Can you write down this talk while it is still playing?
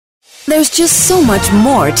There's just so much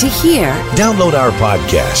more to hear. Download our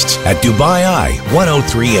podcasts at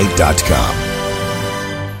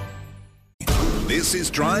DubaiI1038.com. This is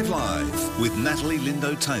Drive Live with Natalie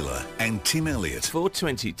Lindo-Taylor and Tim Elliott.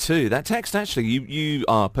 422. That text, actually, you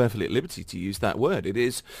are perfectly at liberty to use that word.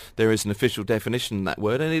 There is an official definition of that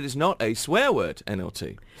word, and it is not a swear word,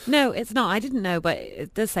 NLT. No, it's not. I didn't know, but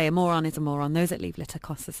it does say a moron is a moron. Those that leave litter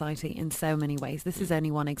cost society in so many ways. This is only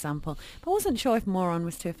one example. But I wasn't sure if moron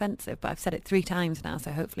was too offensive, but I've said it 3 times now,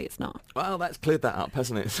 so hopefully it's not. Well, that's cleared that up,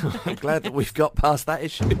 hasn't it? So I'm glad that we've got past that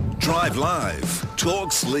issue. Drive Live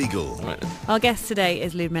talks legal. Right. Our guest today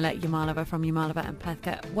is Ludmila Yamalova from Yamalova and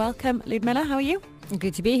Plethka. Welcome, Ludmila. How are you?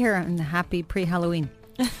 Good to be here, and happy pre-Halloween.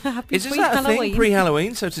 Happy Is that a thing,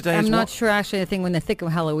 pre-Halloween? So today is I'm not what? sure, actually. I think when the thick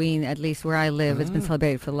of Halloween, at least where I live, it's been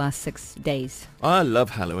celebrated for the last 6 days. I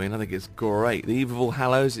love Halloween. I think it's great. The Eve of All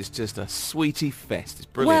Hallows is just a sweetie fest. It's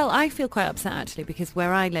brilliant. Well, I feel quite upset, actually, because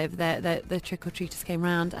where I live, the trick-or-treaters came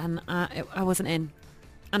round and I wasn't in.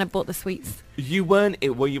 And I bought the sweets. You weren't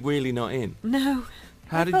in? Were you really not in? No.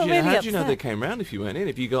 How did you know they came round if you weren't in?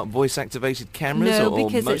 Have you got voice-activated cameras No, or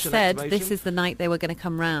because motion it said activation? this is the night they were going to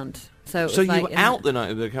come round. So you like were out the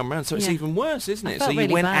night they come round, so it's Yeah. even worse, isn't I it? felt So you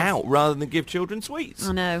really went bad. out rather than give children sweets.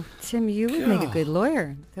 I know. Tim, you would make a good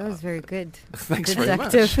lawyer. That was very good. Thanks Good very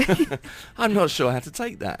much. detective. I'm not sure how to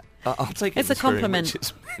take that. I'll take it. It's in a the spirit in compliment. which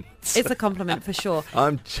it's meant. It's a compliment for sure.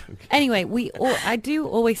 I'm joking. Anyway, I do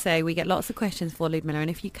always say we get lots of questions for Ludmila, and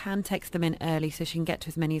if you can text them in early so she can get to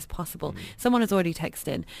as many as possible. Someone has already texted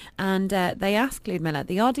in, and they ask Ludmila,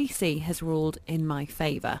 the RDC has ruled in my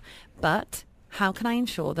favour, but how can I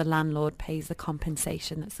ensure the landlord pays the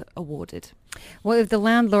compensation that's awarded? Well, if the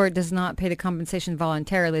landlord does not pay the compensation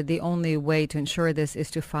voluntarily, the only way to ensure this is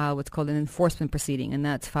to file what's called an enforcement proceeding, and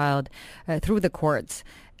that's filed through the courts.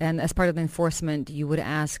 And as part of the enforcement, you would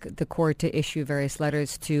ask the court to issue various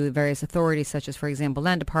letters to various authorities, such as, for example,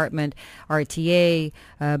 Land Department, RTA,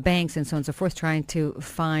 banks, and so on and so forth, trying to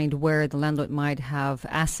find where the landlord might have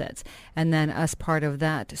assets. And then as part of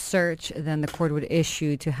that search, then the court would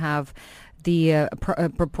issue to have the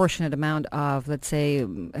proportionate amount of, let's say,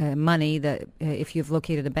 money that if you've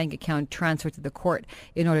located a bank account, transferred to the court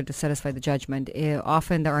in order to satisfy the judgment.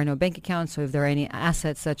 Often there are no bank accounts, so if there are any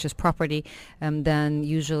assets such as property, then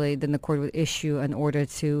the court would issue an order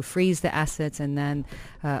to freeze the assets and then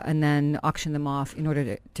auction them off in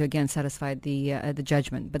order to again satisfy the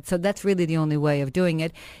judgment. But so that's really the only way of doing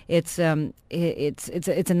it. It's another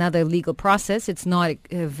legal process. It's not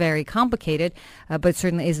very complicated, but it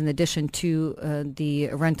certainly is in addition to the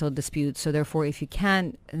rental dispute. So therefore, if you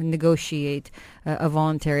can negotiate a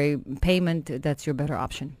voluntary payment, that's your better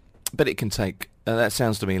option. But it can take... that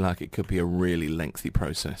sounds to me like it could be a really lengthy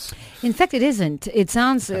process. In fact, it isn't. It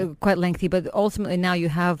sounds quite lengthy, but ultimately now you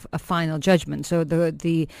have a final judgment. So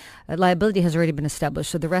the liability has already been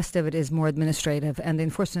established. So the rest of it is more administrative, and the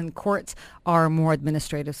enforcement courts are more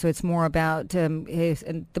administrative. So it's more about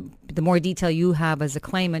the more detail you have as a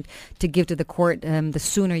claimant to give to the court, the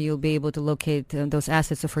sooner you'll be able to locate those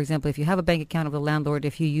assets. So, for example, if you have a bank account of the landlord,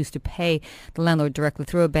 if you used to pay the landlord directly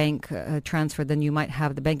through a bank transfer, then you might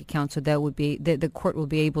have the bank account. So that would be the court will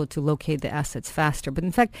be able to locate the assets faster. But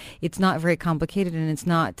in fact, it's not very complicated, and it's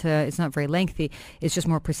not very lengthy. It's just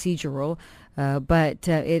more procedural, but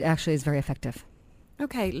it actually is very effective.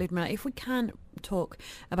 Okay, Ludmila, if we can talk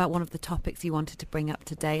about one of the topics you wanted to bring up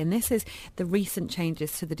today, and this is the recent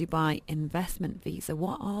changes to the Dubai investment visa.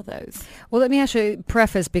 What are those? Well, let me actually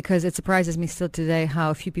preface, because it surprises me still today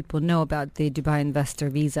how few people know about the Dubai investor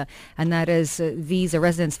visa, and that is a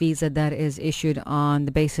residence visa that is issued on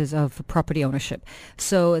the basis of property ownership.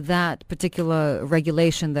 So that particular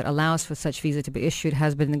regulation that allows for such visa to be issued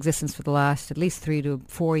has been in existence for the last at least 3 to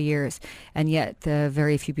 4 years, and yet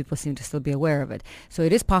very few people seem to still be aware of it. So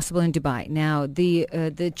it is possible in Dubai. Now,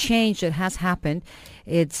 the change that has happened,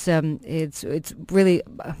 it's really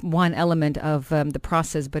one element of the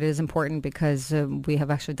process, but it is important because we have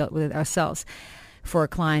actually dealt with it ourselves for a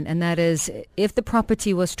client, and that is if the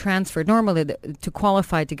property was transferred, normally to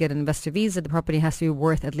qualify to get an investor visa, the property has to be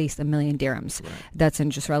worth at least 1 million dirhams. Right. That's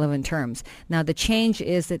in just relevant terms. Now, the change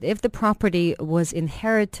is that if the property was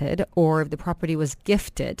inherited or if the property was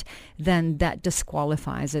gifted, then that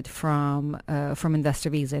disqualifies it from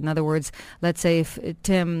investor visa. In other words, let's say if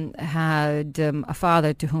Tim had a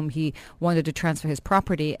father to whom he wanted to transfer his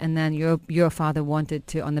property, and then your father wanted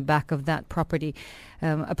to, on the back of that property,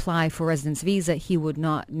 apply for residence visa, he would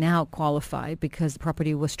not now qualify because the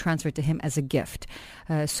property was transferred to him as a gift.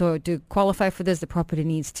 So to qualify for this, the property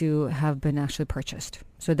needs to have been actually purchased.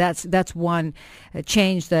 So that's one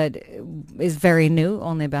change that is very new.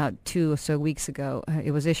 Only about 2 or so weeks ago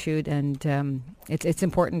it was issued, and it's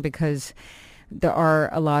important because there are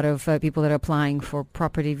a lot of people that are applying for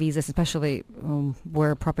property visas, especially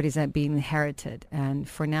where properties are being inherited. And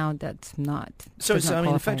for now, that's not. So does it's, not I mean,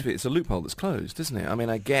 qualify. effectively, it's a loophole that's closed, isn't it? I mean,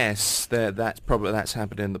 I guess that's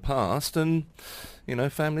happened in the past, and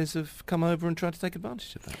families have come over and tried to take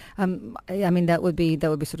advantage of that. I mean, that would be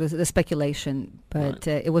sort of the speculation, but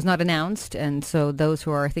Right. it was not announced, and so those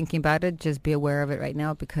who are thinking about it, just be aware of it right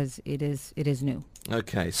now because it is new.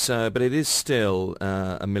 Okay, but it is still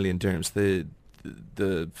 $1 million dirhams.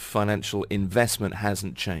 The financial investment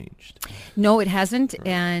hasn't changed. No, it hasn't,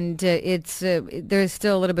 and there's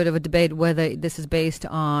still a little bit of a debate whether this is based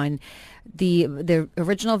on the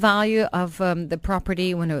original value of the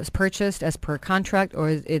property when it was purchased as per contract, or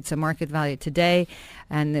it's a market value today.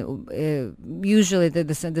 And usually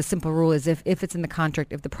the simple rule is if it's in the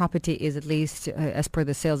contract, if the property is at least, as per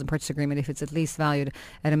the sales and purchase agreement, if it's at least valued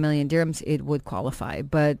at $1 million dirhams, it would qualify.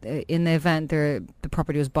 But in the event the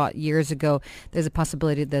property was bought years ago, there's a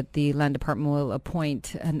possibility that the land department will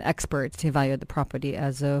appoint an expert to evaluate the property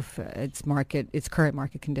as of its current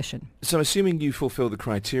market condition. So assuming you fulfill the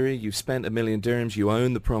criteria, you've spent $1 million dirhams, you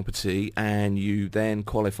own the property, and you then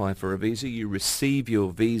qualify for a visa, you receive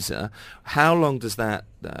your visa, how long does that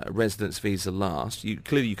residence visa last?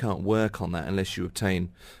 Clearly you can't work on that unless you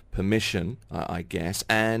obtain permission, I guess.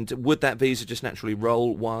 And would that visa just naturally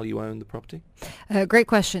roll while you own the property? Great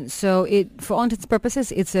question. So for all intents and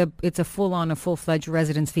purposes, it's a full-fledged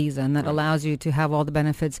residence visa, and that allows you to have all the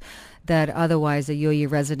benefits that otherwise a UAE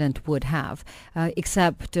resident would have,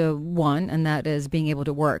 except one, and that is being able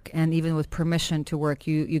to work. And even with permission to work,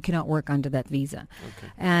 you cannot work under that visa.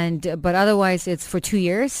 Okay. But otherwise, it's for 2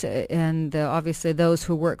 years, and obviously those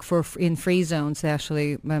who work in free zones,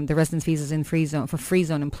 actually the residence visas in free zone for free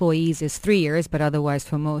zone employees is 3 years, but otherwise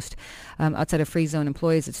for most outside of free zone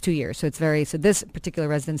employees, it's 2 years. So this particular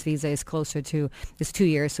residence visa is 2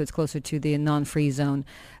 years, so it's closer to the non-free zone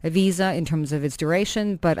visa in terms of its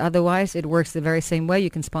duration. But otherwise, it works the very same way. You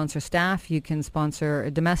can sponsor staff, you can sponsor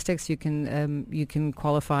domestics, you can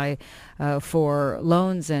qualify for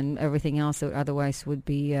loans and everything else that otherwise would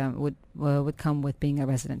come with being a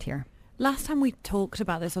resident here. Last time we talked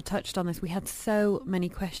about this or touched on this, we had so many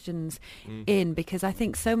questions in because I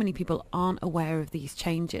think so many people aren't aware of these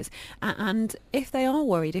changes. And if they are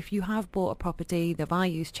worried, if you have bought a property, the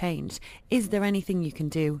value's changed, is there anything you can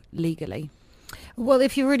do legally? Well,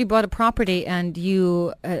 if you already bought a property and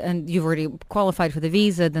you've already qualified for the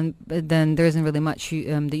visa, then there isn't really much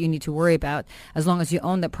that you need to worry about. As long as you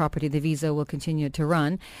own that property, the visa will continue to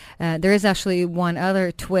run. There is actually one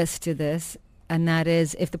other twist to this, and that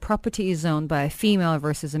is if the property is owned by a female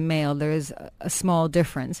versus a male, there is a small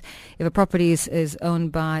difference. If a property is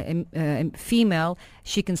owned by a female,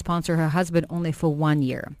 she can sponsor her husband only for 1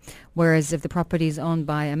 year. Whereas if the property is owned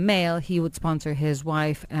by a male, he would sponsor his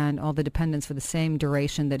wife and all the dependents for the same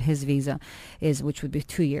duration that his visa is, which would be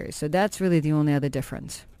 2 years. So that's really the only other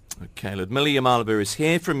difference. Okay, Ludmila Yamalova is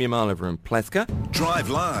here from Yamalova and Plethka.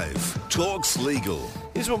 Drive Live talks legal.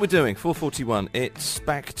 Here's what we're doing, 4:41. It's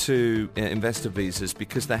back to investor visas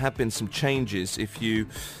because there have been some changes if you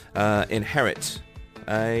inherit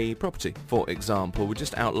a property, for example. We'll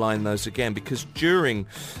just outline those again because during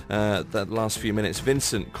that last few minutes,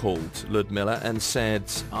 Vincent called Ludmila and said,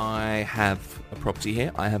 I have a property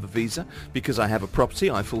here, I have a visa. Because I have a property,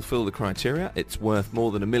 I fulfill the criteria. It's worth more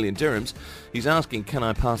than $1 million dirhams. He's asking, can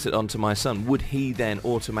I pass it on to my son? Would he then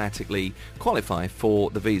automatically qualify for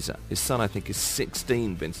the visa? His son, I think, is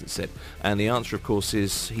 16, Vincent said. And the answer, of course,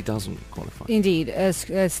 is he doesn't qualify. Indeed. As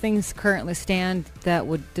things currently stand, that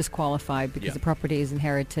would disqualify because the property is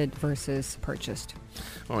inherited versus purchased.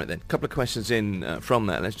 All right then, a couple of questions in from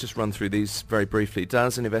that. Let's just run through these very briefly.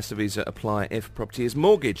 Does an investor visa apply if property is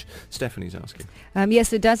mortgaged? Stephanie's asking.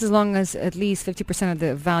 Yes, it does, as long as at least 50% of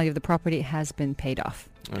the value of the property has been paid off.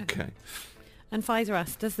 Okay. And Pfizer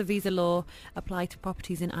asks, does the visa law apply to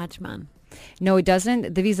properties in Ajman? No, it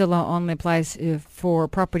doesn't. The visa law only applies for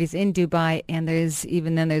properties in Dubai, and there's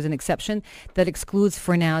an exception that excludes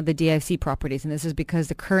for now the DIFC properties, and this is because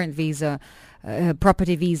the current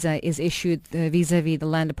property visa is issued vis-a-vis the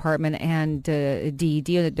Land Department and DED,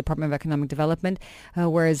 the Department of Economic Development,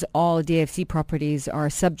 whereas all DIFC properties are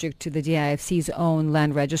subject to the DIFC's own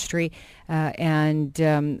land registry, and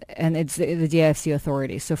it's the DIFC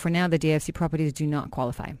authority. So for now, the DIFC properties do not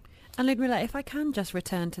qualify. And Ludmilla, if I can just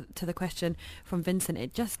return to the question from Vincent,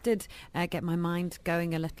 it just did get my mind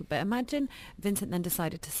going a little bit. Imagine Vincent then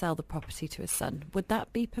decided to sell the property to his son. Would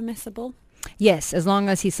that be permissible? Yes, as long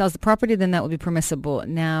as he sells the property, then that would be permissible.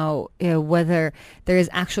 Now, whether there is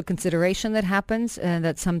actual consideration that happens,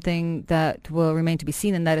 that's something that will remain to be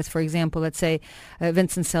seen. And that is, for example, let's say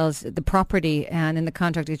Vincent sells the property, and in the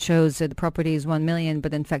contract it shows that the property is $1 million,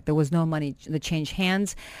 but in fact there was no money that changed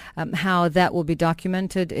hands. How that will be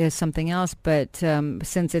documented is something else. But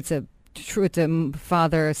since it's a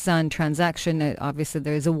father-son transaction, obviously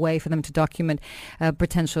there is a way for them to document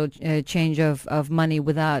potential change of money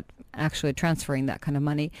without actually transferring that kind of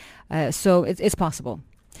money. So it's possible.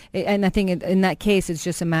 And I think in that case, it's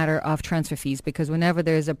just a matter of transfer fees, because whenever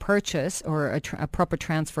there's a purchase or a proper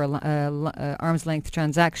transfer, arm's length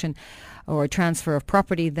transaction, or a transfer of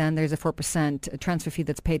property, then there's a 4% transfer fee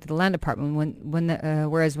that's paid to the land department.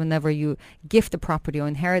 Whereas whenever you gift the property or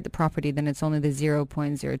inherit the property, then it's only the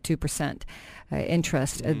 0.02%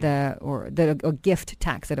 interest, or gift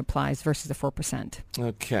tax that applies versus the 4%.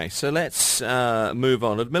 Okay, so let's move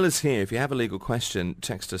on. Ludmilla's here. If you have a legal question,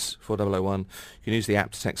 text us 4001. You can use the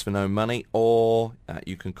app to text for no money, or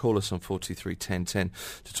you can call us on 431010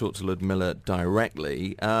 to talk to Ludmilla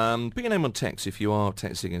directly. Put your name on text if you are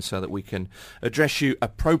texting in, so that we can address you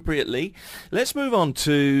appropriately. Let's move on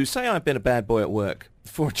to, say I've been a bad boy at work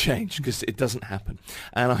for a change, because it doesn't happen,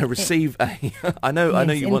 and I receive I know you want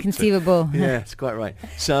to. Inconceivable. Yeah, it's quite right.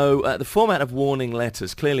 So the format of warning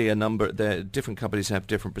letters, clearly different companies have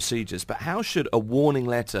different procedures, but how should a warning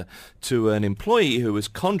letter to an employee who has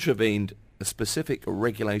contravened a specific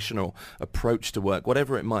regulation or approach to work,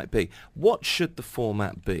 whatever it might be, what should the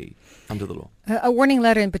format be under the law? A warning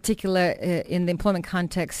letter in particular in the employment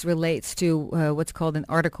context relates to what's called an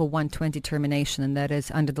Article 120 termination, and that is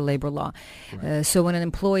under the labor law. Right. So when an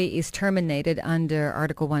employee is terminated under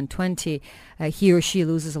Article 120, he or she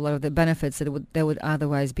loses a lot of the benefits that would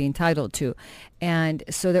otherwise be entitled to. And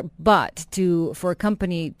so for a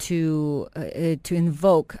company to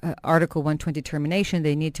invoke Article 120 termination,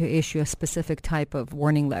 they need to issue a specific type of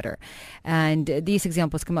warning letter. And these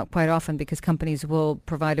examples come up quite often because companies will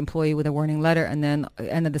provide employee with a warning letter and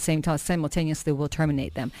at the same time simultaneously will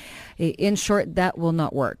terminate them. In short, that will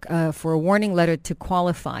not work. For a warning letter to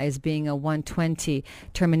qualify as being a 120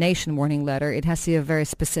 termination warning letter, it has to be very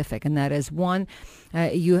specific, and that is one,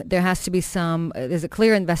 there has to be there's a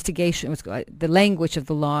clear investigation. The language of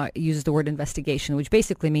the law uses the word investigation, which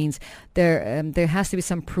basically means there has to be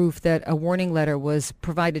some proof that a warning letter was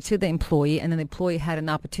provided to the employee and then the employee had an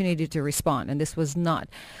opportunity to respond. And this was not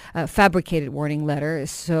a fabricated warning letter,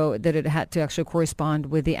 so that it had to actually correspond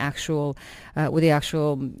with the actual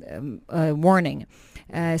warning.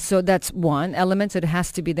 So that's one element. So there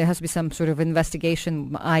has to be some sort of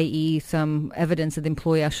investigation, i.e. some evidence that the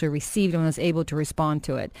employee actually received and was able to respond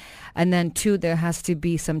to it. And then two, there has to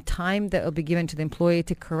be some time that will be given to the employee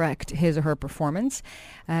to correct his or her performance.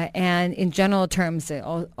 And in general terms, there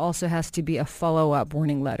also has to be a follow-up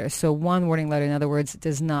warning letter. So one warning letter, in other words,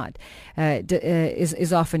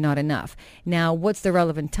 is often not enough. Now, what's the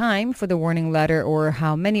relevant time for the warning letter, or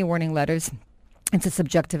how many warning letters? It's a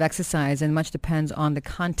subjective exercise, and much depends on the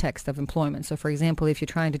context of employment. So, for example, if you're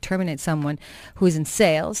trying to terminate someone who is in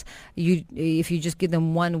sales, if you just give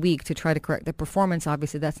them 1 week to try to correct their performance,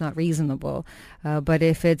 obviously that's not reasonable. But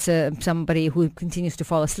if it's somebody who continues to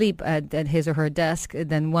fall asleep at his or her desk,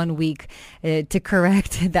 then 1 week to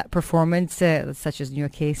correct that performance, such as in your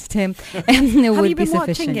case, Tim, would be sufficient. Have you been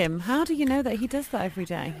watching him? How do you know that he does that every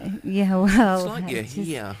day? Yeah, well, it's like you're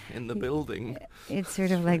here in the building. It's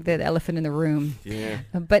sort of like the elephant in the room. Yeah.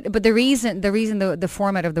 But the reason the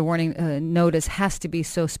format of the warning notice has to be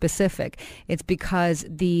so specific, it's because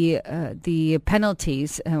the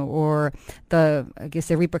penalties or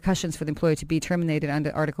the repercussions for the employee to be terminated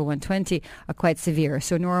under Article 120 are quite severe.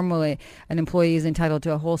 So normally an employee is entitled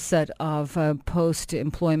to a whole set of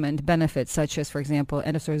post-employment benefits, such as, for example,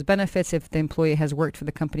 end of service benefits. If the employee has worked for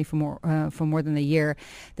the company for more than a year,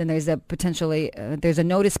 then there's a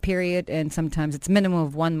notice period, and sometimes it's minimum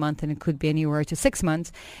of 1 month, and it could be anywhere to 6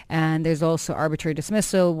 months. And there's also arbitrary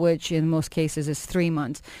dismissal, which in most cases is 3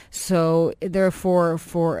 months. So therefore,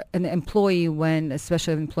 for an employee,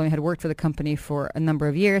 especially if an employee had worked for the company for a number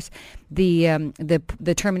of years,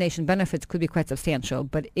 the termination benefits could be quite substantial.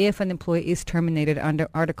 But if an employee is terminated under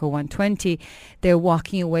Article 120, they're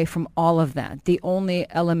walking away from all of that. The only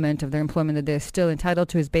element of their employment that they're still entitled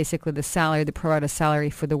to is basically the salary, the pro rata salary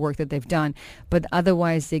for the work that they've done. But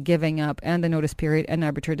otherwise, they're giving up and the notice period and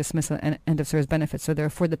arbitrary dismissal and end of service benefits. So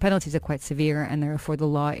therefore, the penalties are quite severe, and therefore the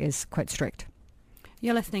law is quite strict.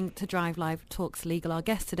 You're listening to Drive Live Talks Legal. Our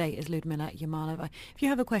guest today is Ludmila Yamalova. If you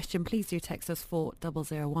have a question, please do text us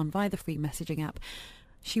 4001 via the free messaging app.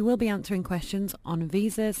 She will be answering questions on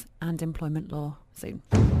visas and employment law soon.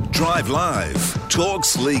 Drive Live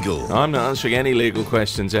Talks Legal. I'm not answering any legal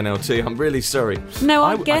questions, NLT. I'm really sorry. No,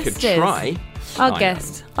 our I could guest is. try. Our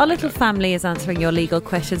guest, our little family is answering your legal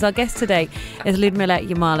questions. Our guest today is Ludmila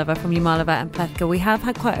Yamalova from Yamalova and Plethka. We have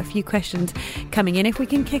had quite a few questions coming in. If we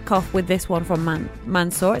can kick off with this one from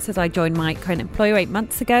Mansour. It says, I joined my current employer 8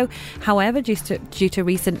 months ago. However, due to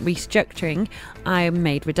recent restructuring, I am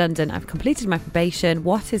made redundant. I've completed my probation.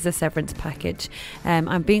 What is the severance package?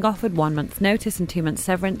 I'm being offered 1 month's notice and 2 months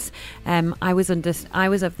severance. I was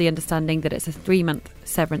of the understanding that it's a 3-month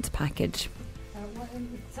severance package.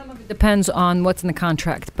 Depends on what's in the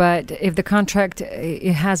contract, but if the contract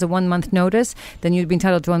it has a 1 month notice, then you'd be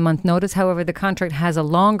entitled to 1 month notice. However, the contract has a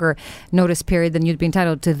longer notice period, then you'd be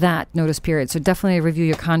entitled to that notice period. So definitely review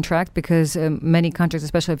your contract, because many contracts,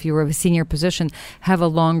 especially if you were of a senior position, have a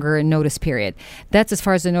longer notice period. That's as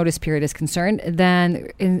far as the notice period is concerned. Then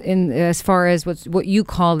in as far as what you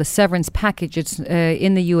call the severance package, it's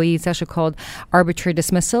in the UAE, it's actually called arbitrary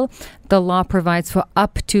dismissal. The law provides for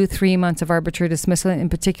up to 3 months of arbitrary dismissal, in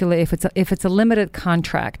particular if it's a limited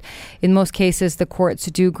contract. In most cases, the courts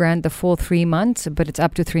do grant the full 3 months, but it's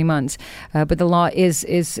up to 3 months. But the law is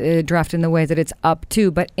drafted in the way that it's up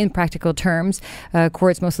to. But in practical terms,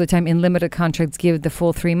 courts most of the time in limited contracts give the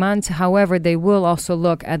full 3 months. However, they will also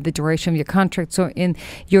look at the duration of your contract. So in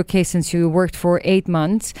your case, since you worked for 8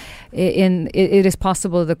 months, it is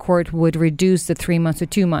possible the court would reduce the 3 months to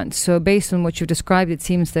 2 months. So based on what you've described, it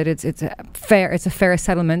seems that it's a fair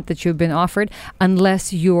settlement that you've been offered,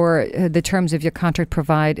 unless the terms of your contract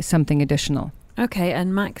provide something additional. Okay,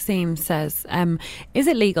 and Maxime says, is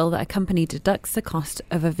it legal that a company deducts the cost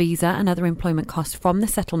of a visa and other employment costs from the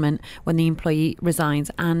settlement when the employee resigns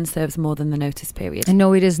and serves more than the notice period?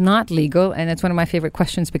 No, it is not legal, and it's one of my favorite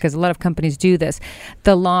questions because a lot of companies do this.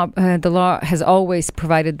 The law has always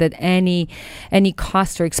provided that any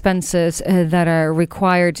costs or expenses that are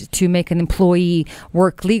required to make an employee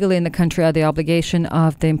work legally in the country are the obligation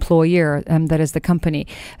of the employer, that is the company.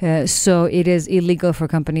 So it is illegal for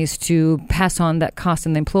companies to pass on that cost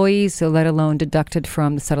on the employees, so let alone deducted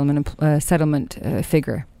from the settlement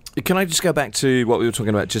figure. Can I just go back to what we were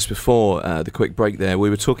talking about just before the quick break there? We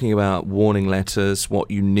were talking about warning letters, what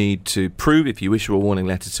you need to prove if you issue a warning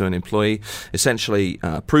letter to an employee, essentially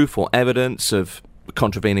proof or evidence of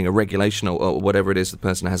contravening a regulation or whatever it is the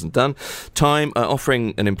person hasn't done.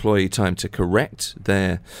 Offering an employee time to correct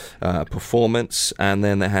their performance, and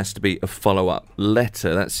then there has to be a follow-up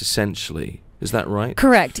letter. That's essentially... Is that right?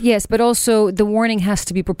 Correct, yes. But also the warning has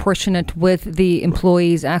to be proportionate with the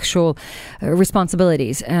employee's actual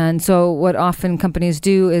responsibilities. And so what often companies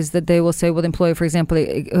do is that they will say, well, the employee, for example,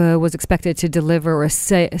 was expected to deliver or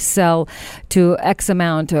sell to X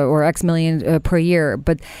amount or X million per year.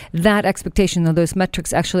 But that expectation of those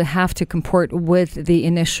metrics actually have to comport with the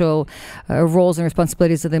initial roles and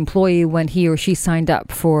responsibilities of the employee when he or she signed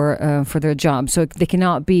up for their job. So they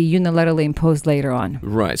cannot be unilaterally imposed later on.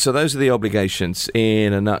 Right. So those are the obligations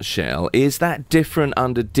in a nutshell. Is that different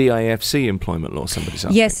under DIFC employment law? Somebody's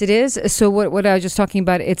asking. Yes, it is. So what I was just talking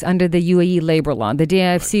about, it's under the UAE labor law. The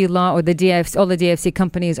DIFC law, or the DIFC, all the DIFC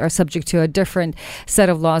companies are subject to a different set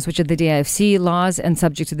of laws, which are the DIFC laws, and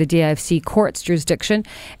subject to the DIFC court's jurisdiction.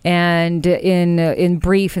 And in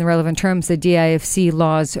brief and relevant terms, the DIFC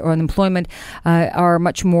laws on employment are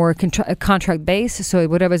much more contract based. So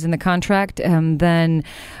whatever's in the contract, then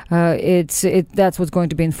that's what's going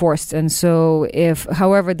to be enforced. And so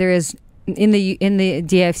however, there is in the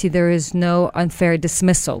DIFC there is no unfair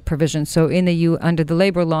dismissal provision. So under the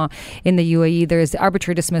labor law in the UAE there is the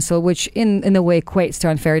arbitrary dismissal, which in a way equates to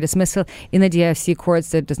unfair dismissal. In the DIFC courts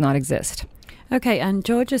that does not exist. Okay, and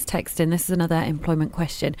Georgia's texting, this is another employment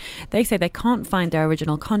question. They say they can't find their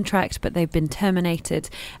original contract, but they've been terminated,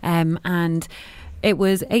 and it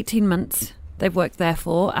was 18 months they've worked there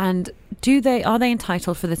for, and are they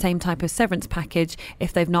entitled for the same type of severance package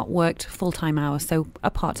if they've not worked full-time hours, so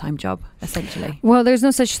a part-time job, essentially? Well, there's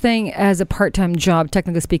no such thing as a part-time job,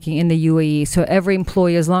 technically speaking, in the UAE. So every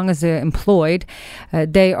employee, as long as they're employed,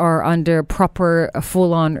 they are under proper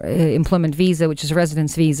full-on employment visa, which is a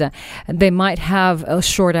residence visa. They might have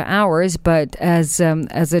shorter hours, but as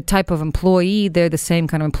a type of employee, they're the same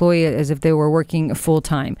kind of employee as if they were working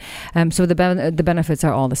full-time. So the benefits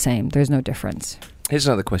are all the same. There's no difference. Here's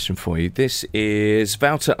another question for you. This is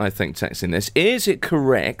Wouter, I think, texting this. Is it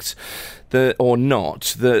correct that, or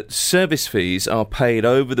not, that service fees are paid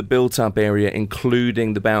over the built-up area,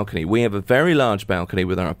 including the balcony? We have a very large balcony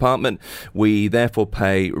with our apartment. We therefore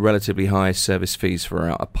pay relatively high service fees for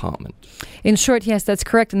our apartment. In short, yes, that's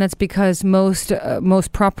correct, and that's because most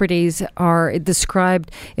properties are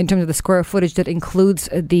described in terms of the square footage that includes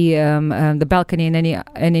the balcony and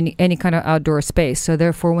any kind of outdoor space. So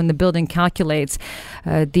therefore, when the building calculates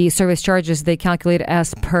the service charges, they calculate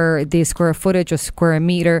as per the square footage or square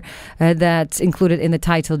meter that's included in the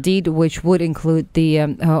title deed, which would include the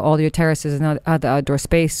all your terraces and other outdoor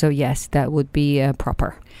space. So yes, that would be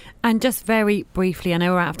proper. And just very briefly, I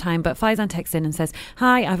know we're out of time, but Faizan texts in and says,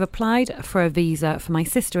 "Hi, I've applied for a visa for my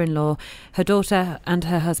sister-in-law, her daughter and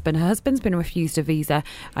her husband. Her husband's been refused a visa.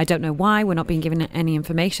 I don't know why. We're not being given any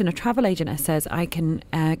information. A travel agent says I can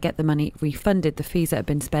get the money refunded, the fees that have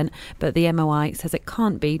been spent, but the MOI says it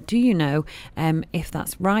can't be. Do you know if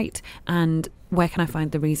that's right? And where can I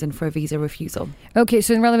find the reason for a visa refusal?" Okay,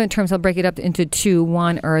 so in relevant terms, I'll break it up into two.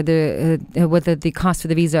 One are whether the cost of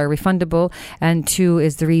the visa are refundable, and two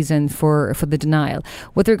is the reason for the denial.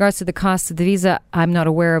 With regards to the cost of the visa, I'm not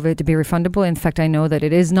aware of it to be refundable. In fact, I know that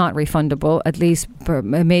it is not refundable. At least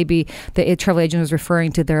maybe the travel agent was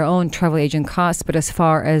referring to their own travel agent costs, but as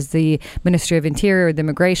far as the Ministry of Interior or the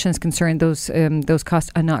Immigration is concerned, those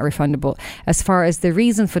costs are not refundable. As far as the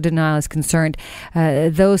reason for denial is concerned,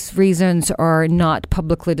 those reasons are not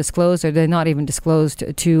publicly disclosed, or they're not even disclosed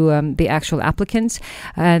to the actual applicants,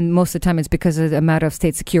 and most of the time it's because of a matter of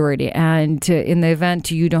state security. And in the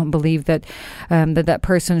event you don't believe that that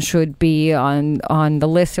person should be on the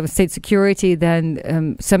list of state security,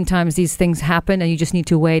 then sometimes these things happen and you just need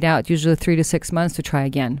to wait out usually 3 to 6 months to try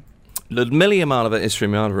again. Ludmila Yamalova,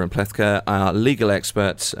 Isrimyadova and Plethka, our legal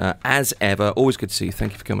experts, as ever. Always good to see you.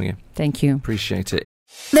 Thank you for coming in. Thank you. Appreciate it.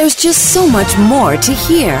 There's just so much more to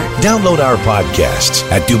hear. Download our podcasts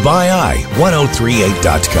at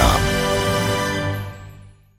DubaiEye1038.com.